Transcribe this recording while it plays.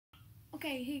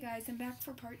Okay, hey guys, I'm back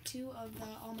for part 2 of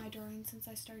all my drawings since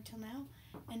I started till now.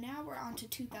 And now we're on to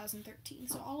 2013.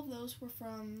 So all of those were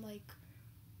from like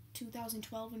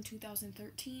 2012 and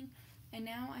 2013. And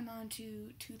now I'm on to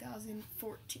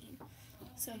 2014.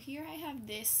 So here I have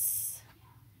this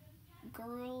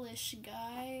girlish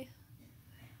guy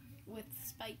with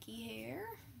spiky hair.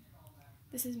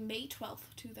 This is May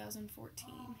 12th,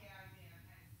 2014.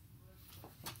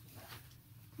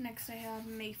 Next I have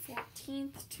May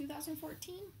 14th,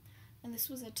 2014, and this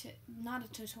was not a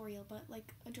tutorial, but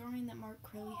like a drawing that Mark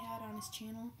Crilly had on his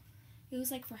channel. It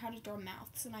was like for how to draw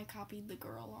mouths, and I copied the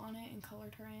girl on it and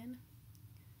colored her in.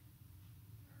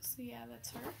 So yeah,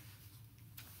 that's her.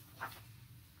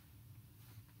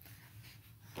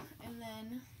 And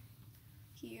then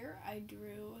here I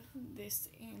drew this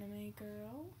anime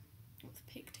girl with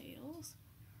pigtails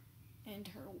and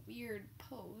her weird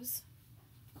pose.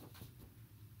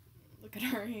 Look at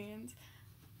her hands.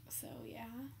 So yeah,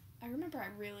 I remember I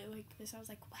really liked this. I was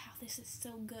like, wow, this is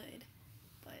so good.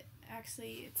 But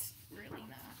actually, it's really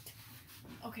not.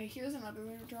 Okay, here's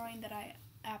another drawing that I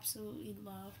absolutely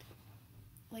loved.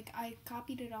 Like, I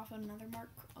copied it off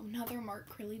another Mark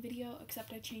Crilly video,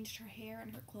 except I changed her hair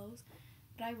and her clothes.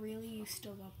 But I really used to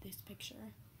love this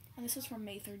picture. And this is from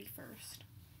May 31st.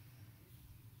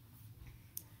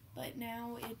 But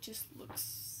now it just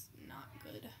looks not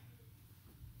good.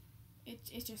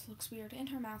 It just looks weird, and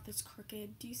her mouth is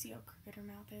crooked. Do you see how crooked her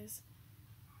mouth is?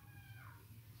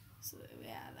 So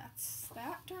yeah, that's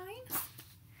that drawing.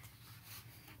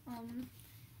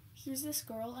 Here's this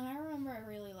girl, and I remember I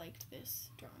really liked this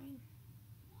drawing.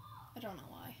 I don't know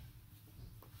why,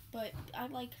 but I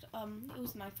liked. It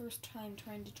was my first time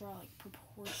trying to draw like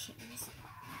proportions,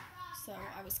 so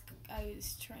I was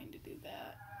trying to do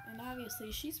that, and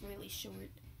obviously she's really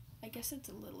short. I guess it's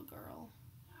a little girl.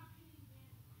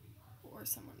 Or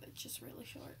someone that's just really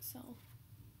short, so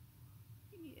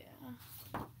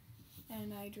yeah.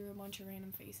 And I drew a bunch of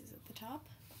random faces at the top.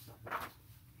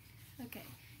 Okay,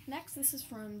 next this is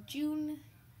from June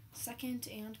 2nd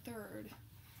and 3rd.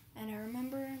 And I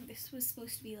remember this was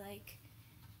supposed to be like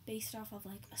based off of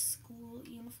like a school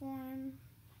uniform,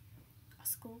 a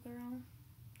schoolgirl.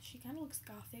 She kind of looks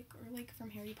gothic, or like from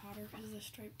Harry Potter because of the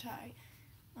striped tie.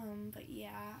 But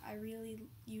yeah, I really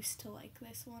used to like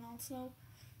this one also.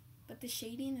 But the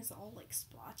shading is all like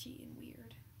splotchy and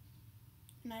weird.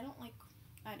 And I don't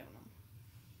know.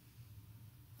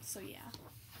 So yeah.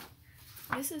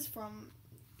 This is from,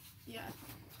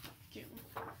 June.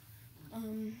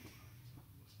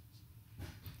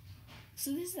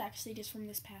 So this is actually just from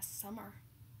this past summer.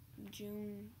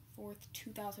 June 4th,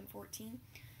 2014.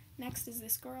 Next is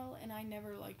this girl, and I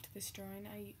never liked this drawing.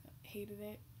 I hated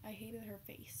it. I hated her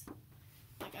face.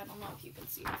 Like, I don't know if you can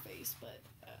see her face, but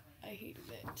I hated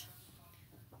it.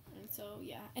 And so,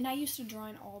 yeah. And I used to draw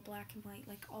in all black and white,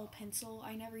 like all pencil.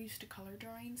 I never used to color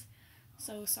drawings.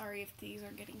 So, sorry if these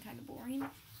are getting kind of boring.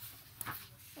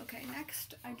 Okay,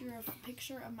 next, I drew a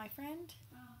picture of my friend,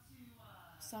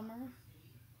 Summer,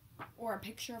 or a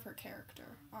picture of her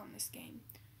character on this game.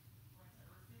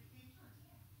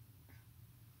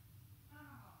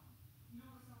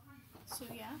 So,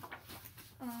 yeah.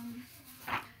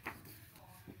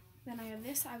 Then I have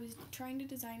this. I was trying to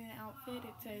design an outfit.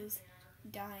 It says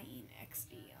dying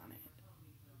XD on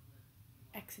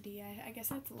it. XD, I guess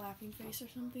that's a laughing face or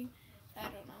something. I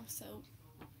don't know. So,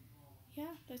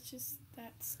 yeah, that's just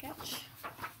that sketch.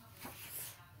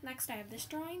 Next, I have this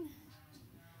drawing,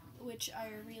 which I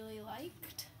really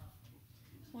liked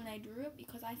when I drew it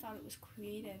because I thought it was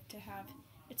creative to have.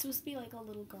 It's supposed to be like a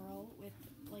little girl with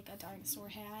like a dinosaur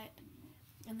hat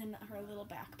and then her little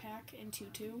backpack and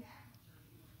tutu.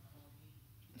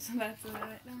 So that's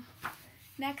about it now.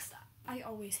 Next, I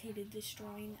always hated this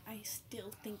drawing. I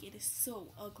still think it is so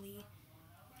ugly.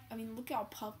 I mean, look how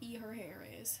puffy her hair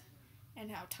is and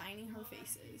how tiny her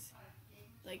face is.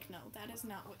 Like, no, that is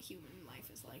not what human life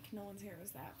is like. No one's hair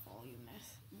is that volume.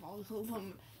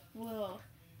 Whoa.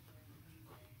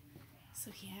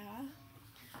 So, yeah.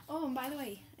 Oh, and by the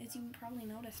way, as you probably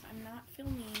noticed, I'm not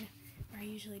filming where I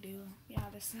usually do. Yeah,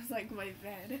 this is like my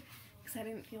bed because I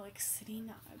didn't feel like sitting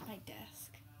at my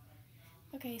desk.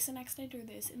 Okay, so next I drew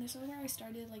this, and this is where I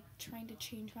started like trying to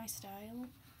change my style.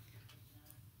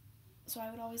 So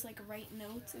I would always like write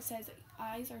notes. It says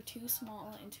eyes are too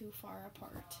small and too far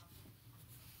apart.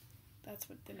 That's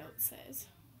what the note says.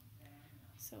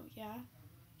 So yeah.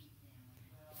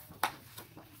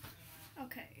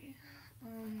 Okay.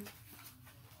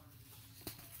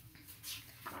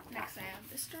 Next I have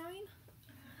this drawing.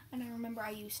 And I remember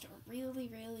I used to really,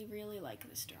 really, really like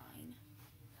this drawing.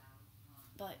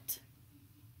 But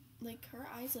like, her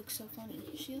eyes look so funny.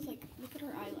 She has like, look at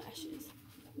her eyelashes.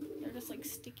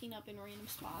 popping up in random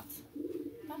spots.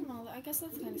 I don't know, I guess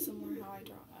that's kind of similar how I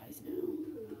draw eyes now,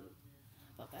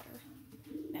 but better.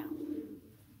 Now,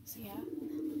 so yeah,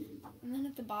 and then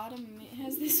at the bottom it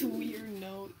has this weird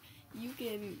note. You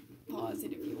can pause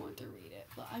it if you want to read it,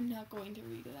 but I'm not going to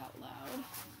read it out loud.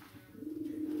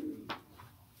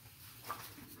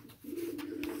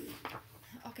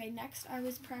 Okay, next I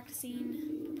was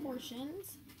practicing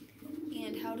proportions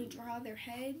and how to draw their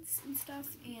heads and stuff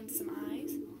and some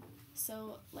eyes.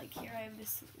 So, like, here I have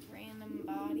this random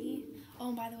body. Oh,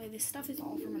 and by the way, this stuff is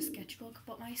all from a sketchbook,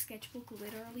 but my sketchbook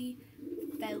literally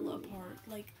fell apart.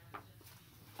 Like,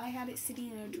 I had it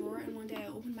sitting in a drawer, and one day I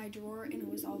opened my drawer, and it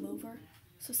was all over.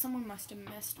 So someone must have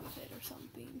messed with it or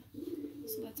something.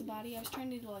 So that's a body. I was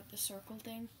trying to do, like, the circle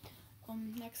thing.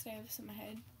 Next I have some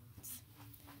heads.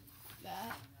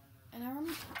 That. And I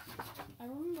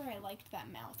remember I liked that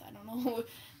mouth. I don't know,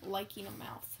 liking a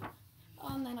mouth.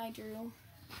 And then I drew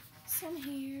some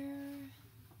hair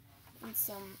and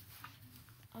some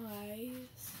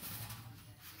eyes.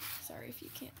 Sorry if you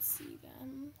can't see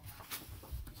them.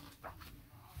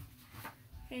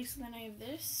 Okay, so then I have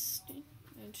this.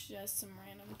 It's just some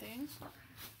random thing.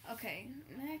 Okay,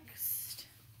 next.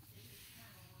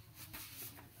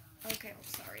 Okay,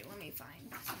 sorry, let me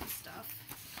find some stuff.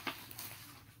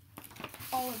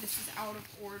 All of this is out of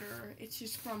order. It's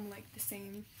just from, like, the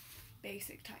same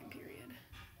basic time period.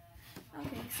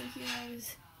 Okay, so here I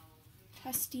was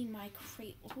testing my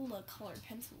Crayola colored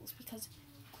pencils because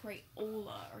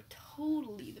Crayola are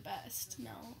totally the best.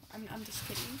 No, I'm just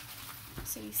kidding.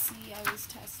 So you see, I was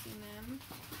testing them.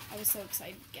 I was so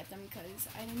excited to get them because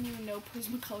I didn't even know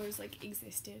Prismacolors, like,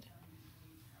 existed.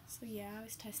 So yeah, I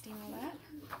was testing all that.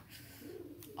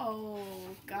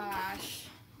 Oh, gosh.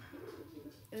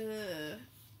 Ugh.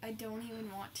 I don't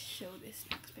even want to show this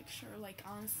next picture. Like,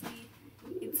 honestly,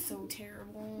 it's so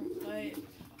terrible, but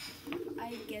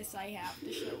I guess I have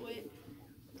to show it.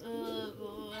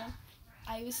 Ugh.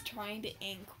 I was trying to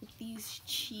ink with these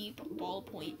cheap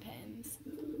ballpoint pens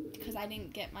because I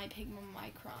didn't get my Pigma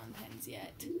Micron pens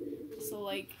yet. So,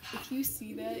 like, if you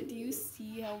see that, do you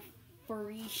see how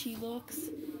furry she looks?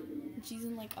 And she's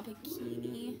in, like, a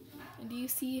bikini. And do you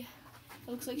see,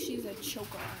 it looks like she's a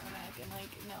choker on her neck, and,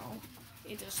 like, no.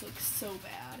 It just looks so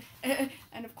bad.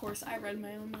 And of course, I read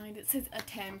my own mind. It says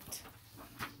attempt.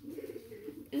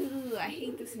 Ugh, I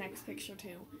hate this next picture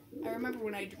too. I remember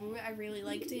when I drew it, I really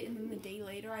liked it, and then the day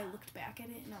later, I looked back at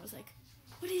it, and I was like,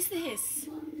 what is this?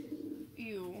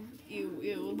 Ew, ew,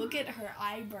 ew. Look at her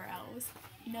eyebrows.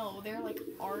 No, they're like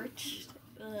arched.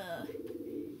 Ugh.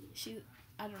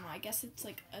 I don't know, I guess it's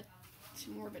like she's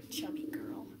more of a chubby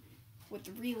girl with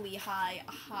really high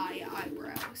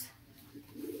eyebrows.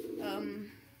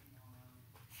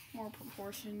 More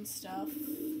proportion stuff.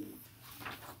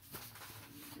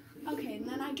 Okay, and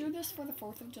then I drew this for the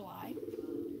 4th of July.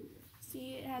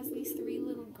 See, it has these 3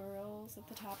 little girls at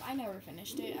the top. I never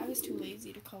finished it. I was too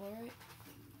lazy to color it.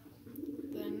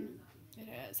 Then it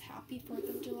has Happy 4th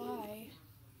of July.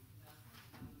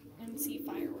 And see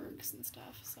fireworks and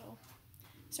stuff, so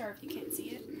sorry if you can't see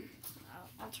it.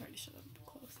 I'll try to shut up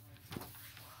close.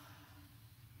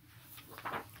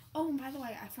 Oh, and by the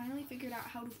way, I finally figured out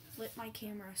how to flip my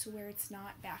camera so where it's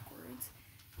not backwards.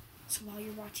 So while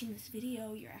you're watching this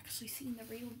video, you're actually seeing the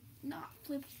real, not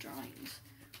flipped drawings.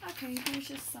 Okay, here's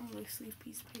just some loose leaf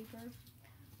piece of paper.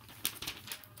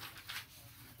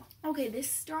 Okay,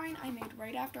 this drawing I made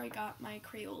right after I got my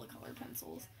Crayola color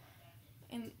pencils.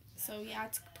 And so yeah,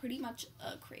 it's pretty much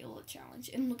a Crayola challenge.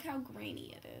 And look how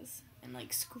grainy it is. And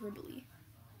like scribbly.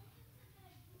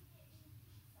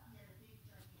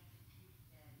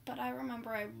 But I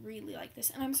remember I really like this.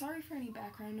 And I'm sorry for any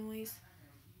background noise.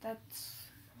 That's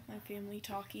my family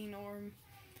talking or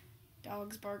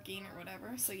dogs barking or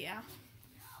whatever. So yeah.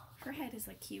 Her head is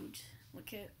like huge.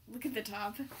 Look at the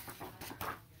top.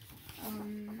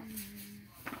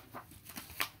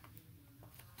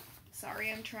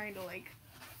 Sorry, I'm trying to like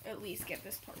at least get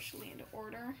this partially into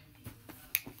order.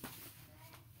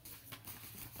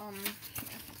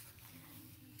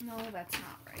 No, that's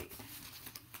not right.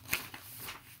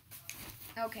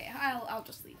 Okay, I'll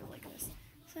just leave it like this.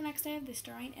 So next I have this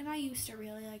drawing, and I used to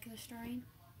really like this drawing.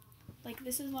 Like,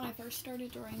 this is when I first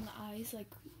started drawing the eyes, like,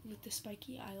 with the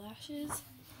spiky eyelashes.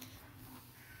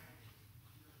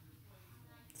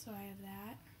 So I have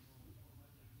that.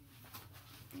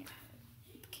 Yeah,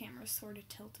 the camera's sort of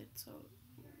tilted, so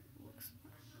it looks...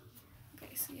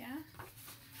 Okay, so yeah.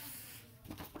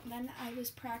 Then I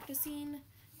was practicing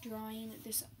drawing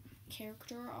this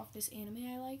character off this anime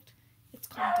I liked. It's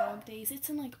called Dog Days. It's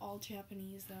in, like, all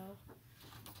Japanese, though.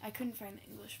 I couldn't find the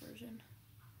English version.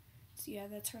 So, yeah,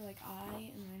 that's her, like,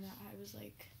 eye, and then I was,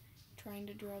 like, trying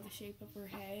to draw the shape of her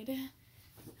head.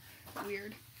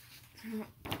 Weird.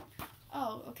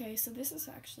 Oh, okay, so this is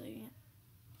actually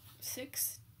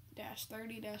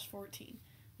 6-30-14.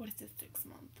 What is the 6th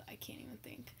month? I can't even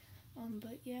think.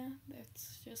 But yeah,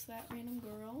 that's just that random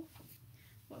girl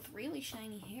with really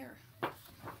shiny hair.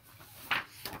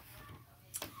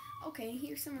 Okay,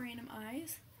 here's some random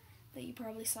eyes that you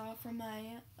probably saw from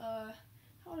my how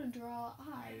to draw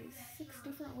eyes 6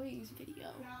 different ways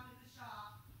video.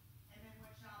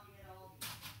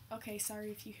 Okay,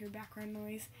 sorry if you hear background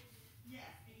noise. Yes,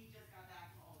 and he just got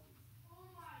back from Aldi's. Oh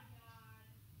my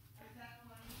god. Is that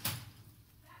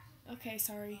funny? Okay,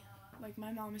 sorry. Like,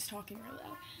 my mom is talking really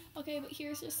loud. Okay, but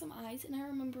here's just some eyes, and I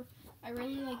remember I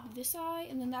really like this eye,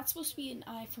 and then that's supposed to be an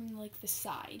eye from, like, the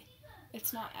side.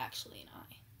 It's not actually an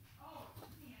eye.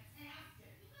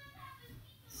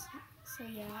 So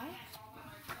yeah.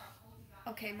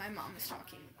 Okay, my mom is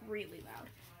talking really loud.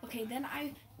 Okay, then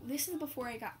this is before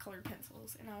I got colored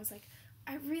pencils, and I was like,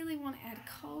 I really want to add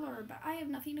color, but I have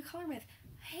nothing to color with.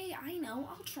 Hey, I know,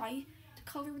 I'll try to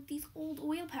color with these old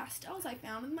oil pastels I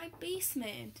found in my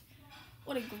basement.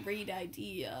 What a great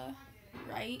idea,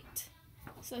 right?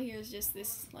 So here's just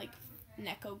this, like,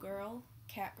 Neko girl,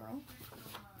 cat girl.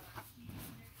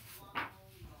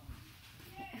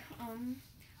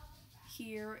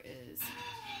 Here is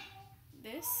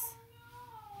this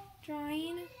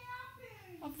drawing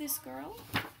of this girl.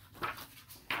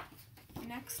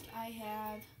 Next, I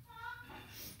have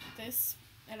this.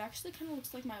 It actually kind of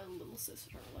looks like my little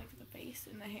sister, like the face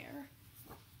and the hair.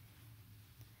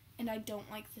 And I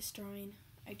don't like this drawing.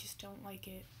 I just don't like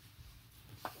it.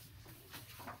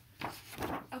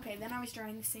 Okay, then I was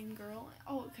drawing the same girl.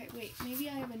 Oh, okay, wait. Maybe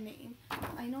I have a name.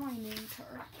 I know I named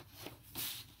her.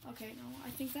 Okay, no.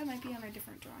 I think that might be on a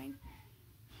different drawing.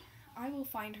 I will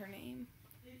find her name.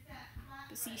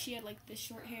 But see, she had, like, this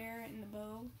short hair and the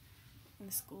bow and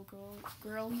the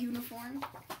schoolgirl uniform.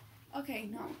 Okay,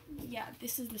 no. Yeah,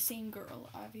 this is the same girl.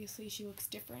 Obviously, she looks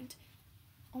different.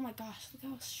 Oh my gosh, look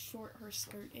how short her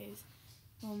skirt is.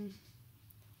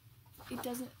 It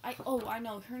doesn't, I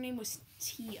know, her name was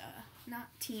Tia, not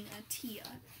Tina,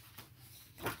 Tia.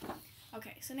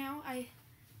 Okay, so now I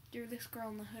drew this girl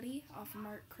in the hoodie off of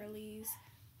Mark Curley's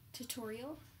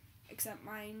tutorial, except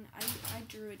mine, I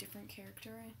drew a different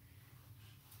character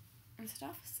and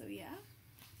stuff, so yeah.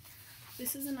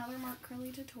 This is another Mark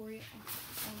Curley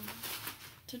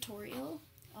tutorial,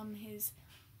 his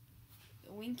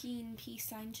winking peace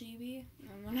sign chibi,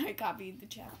 and then I copied the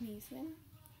Japanese thing.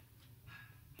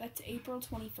 That's April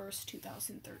 21st,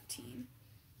 2013.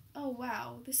 Oh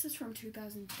wow, this is from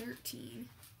 2013.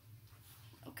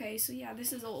 Okay, so yeah,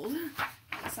 this is old.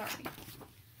 Sorry.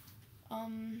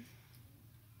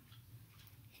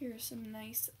 Here's some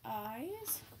nice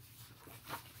eyes.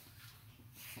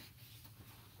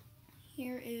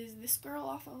 Here is this girl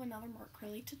off of another Mark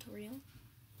Curley tutorial.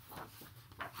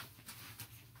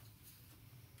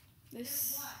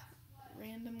 This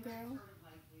random girl.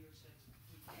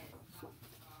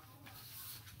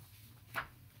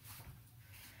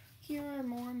 Here are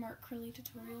more Mark Curley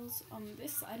tutorials.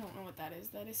 This, I don't know what that is.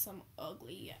 That is some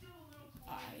ugly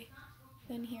eye.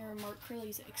 Then here are Mark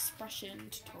Curley's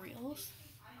expression tutorials.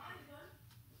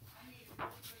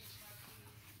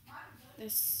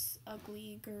 This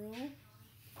ugly girl.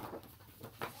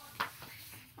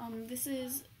 This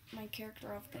is my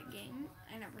character of that game.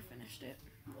 I never finished it.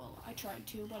 Well, I tried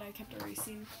to, but I kept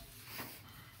erasing.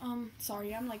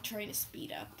 Sorry, I'm like trying to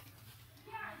speed up.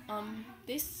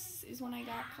 This is when I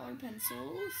got colored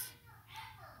pencils.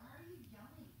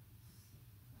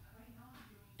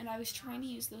 And I was trying to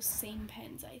use those same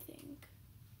pens, I think.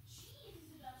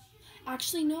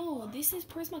 Actually, no, this is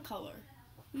Prismacolor.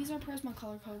 These are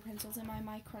Prismacolor colored pencils in my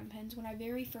Micron pens when I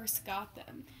very first got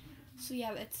them. So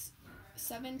yeah, that's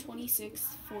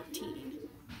 7/26/14.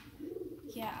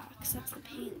 Yeah, because that's the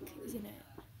pink, isn't it?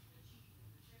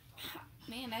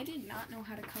 Man, I did not know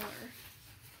how to color.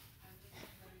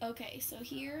 Okay, so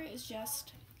here is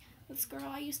just this girl.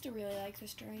 I used to really like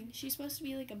this drawing. She's supposed to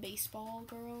be like a baseball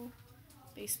girl.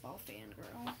 Baseball fan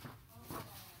girl.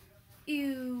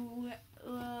 Ew.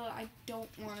 I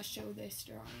don't want to show this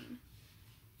drawing.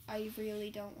 I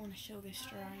really don't want to show this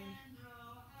drawing.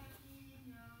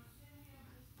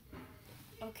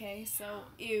 Okay, so,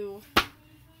 ew.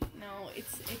 No,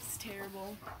 it's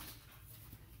terrible.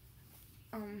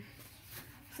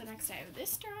 So next I have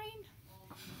this drawing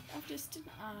of just an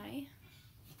eye.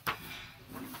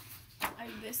 I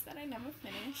have this that I never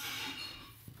finished.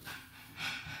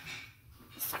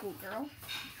 Schoolgirl.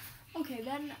 Okay,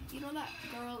 then, you know that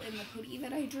girl in the hoodie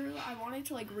that I drew? I wanted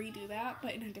to, like, redo that,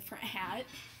 but in a different hat.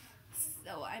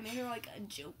 So I made her, like, a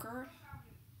Joker.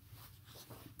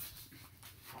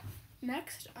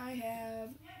 Next, I have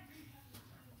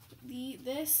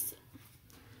this.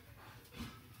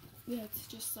 Yeah, it's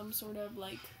just some sort of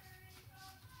like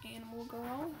animal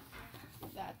girl.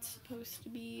 That's supposed to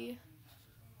be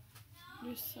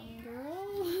just some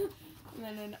girl. And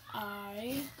then an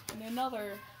eye and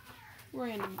another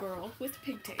random girl with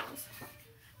pigtails.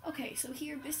 Okay, so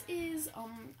here, this is,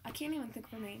 I can't even think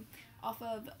of her name, off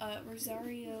of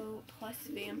Rosario plus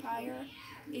Vampire.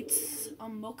 It's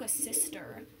Mocha's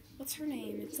sister. What's her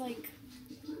name? It's like,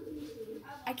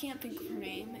 I can't think of her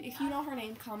name. If you know her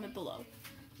name, comment below.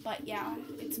 But yeah,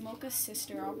 it's Mocha's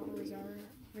sister off of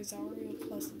Rosario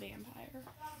plus Vampire.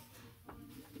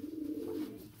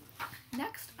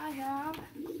 Next, I have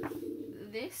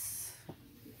this.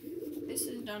 This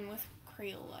is done with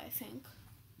Crayola, I think.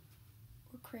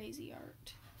 Or Crazy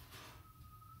Art.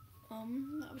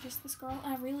 Just this girl.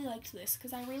 I really liked this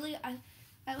because I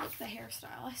like the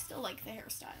hairstyle. I still like the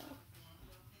hairstyle.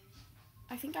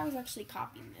 I think I was actually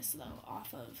copying this though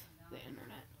off of the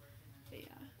internet. But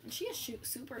yeah, and she has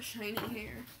super shiny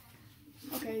hair.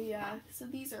 Okay, yeah. So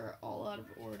these are all out of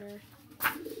order.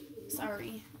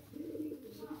 Sorry.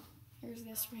 Here's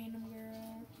this random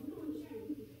girl.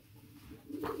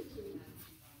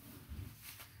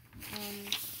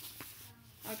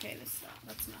 Okay,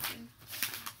 that's nothing.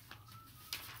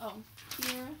 Oh,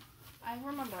 here, I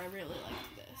remember I really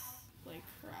liked this, like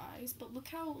her eyes, but look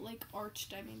how like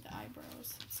arched I made the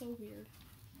eyebrows. It's so weird.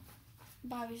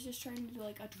 But I was just trying to do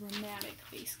like a dramatic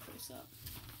face close-up.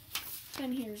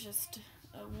 Then here's just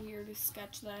a weird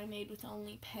sketch that I made with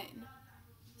only pen.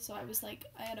 So I was like,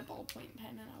 I had a ballpoint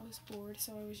pen and I was bored,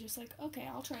 so I was just like, okay,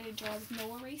 I'll try to draw with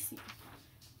no erasing.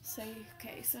 So,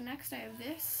 okay, so next I have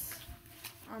this.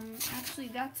 Actually,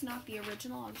 that's not the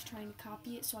original. I was trying to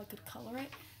copy it so I could color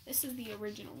it. This is the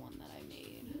original one that I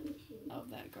made of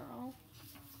that girl.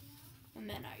 And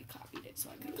then I copied it so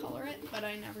I could color it, but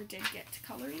I never did get to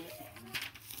coloring it.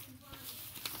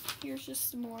 Here's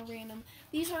just some more random.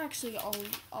 These are actually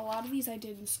a lot of these I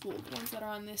did in school. The ones that are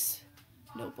on this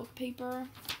notebook paper,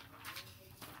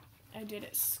 I did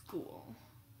at school.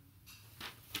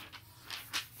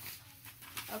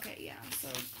 Okay, yeah, so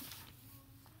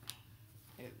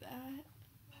there's that.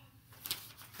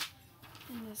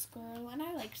 And this girl, and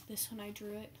I liked this when I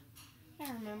drew it.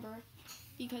 I remember,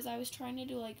 because I was trying to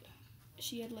do like,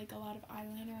 she had like a lot of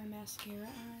eyeliner and mascara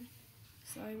on,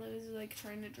 so I was like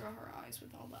trying to draw her eyes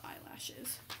with all the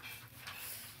eyelashes.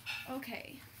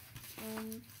 Okay,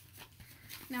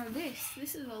 now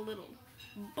this is a little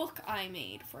book I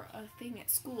made for a thing at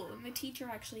school, and the teacher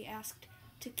actually asked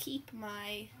to keep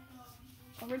my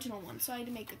original one, so I had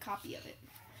to make a copy of it.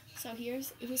 So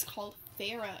it was called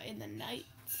Farah and the Night.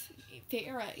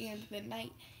 Farah and the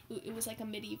Night. It was like a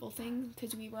medieval thing,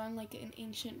 because we were on like an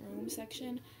ancient Rome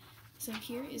section. So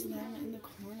here is them in the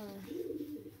corner,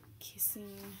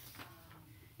 kissing.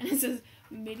 And it says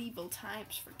medieval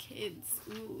times for kids.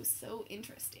 Ooh, so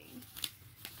interesting.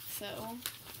 So,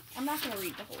 I'm not going to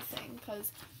read the whole thing,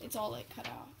 because it's all like cut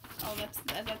out. Oh, that's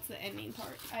the ending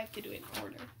part. I have to do it in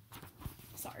order.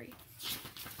 Sorry.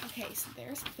 Okay, so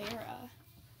there's Farah.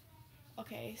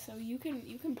 Okay, so you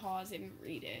can pause and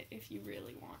read it if you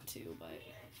really want to, but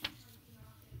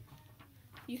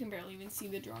you can barely even see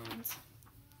the drawings.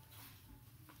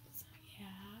 So yeah,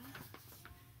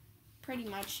 pretty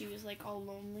much she was like all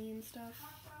lonely and stuff,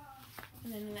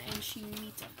 and then in the end she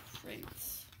meets a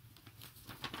prince.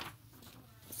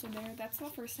 So that's the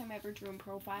first time I ever drew in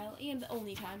profile, and the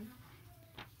only time.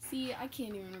 See, I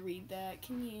can't even read that.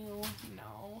 Can you?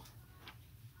 No.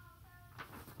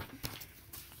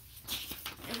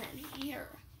 And then here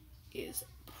is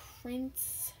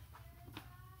Prince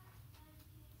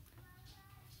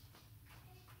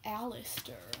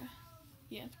Alistair.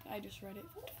 Yeah, I just read it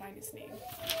to find his name.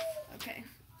 Okay.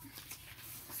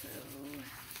 So,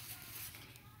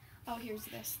 oh, here's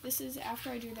this. This is after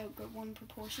I drew that good one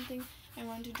proportion thing. I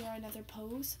wanted to draw another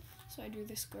pose, so I drew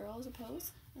this girl as a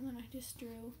pose, and then I just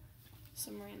drew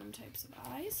some random types of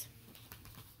eyes.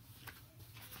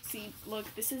 See,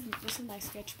 look, this is my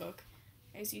sketchbook.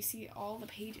 As you see, all the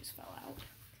pages fell out.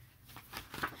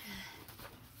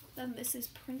 Then this is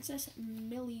Princess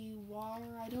Miliwar.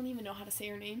 I don't even know how to say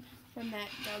her name, from that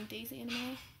Dog Days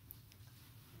anime.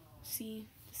 See,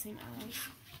 the same eyes.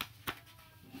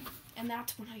 And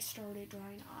that's when I started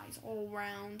drawing eyes all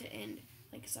round and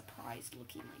like surprised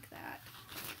looking like that.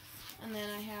 And then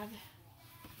I have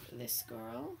this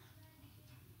girl.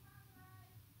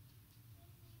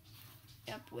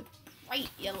 Yep, with bright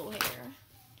yellow hair.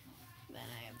 Then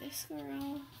I have this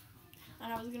girl.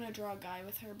 And I was going to draw a guy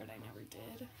with her, but I never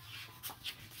did.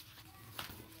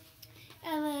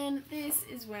 And then this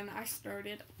is when I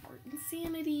started Art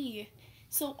Insanity.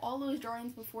 So all those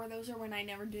drawings before those are when I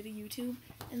never did a YouTube,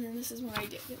 and then this is when I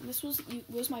did it. This was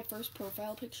my first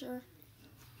profile picture.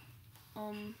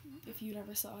 If you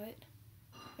never saw it,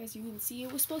 as you can see,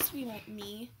 it was supposed to be like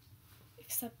me,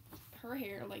 except her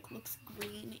hair like looks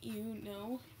green, you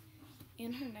know,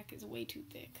 and her neck is way too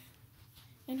thick,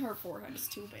 and her forehead is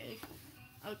too big.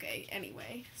 Okay,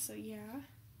 anyway, so yeah,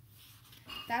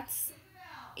 that's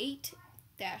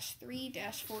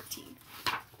 8-3-14,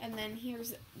 and then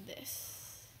here's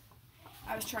this.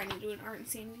 I was trying to do an Art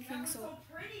Insanity thing, so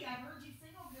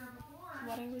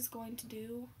what I was going to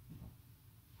do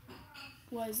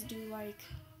was do like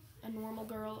a normal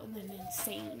girl and then an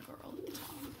insane girl at the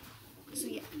top. So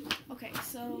yeah, okay,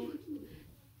 so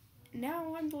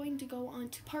now I'm going to go on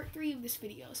to part 3 of this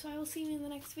video, so I will see you in the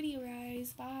next video,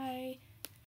 guys. Bye!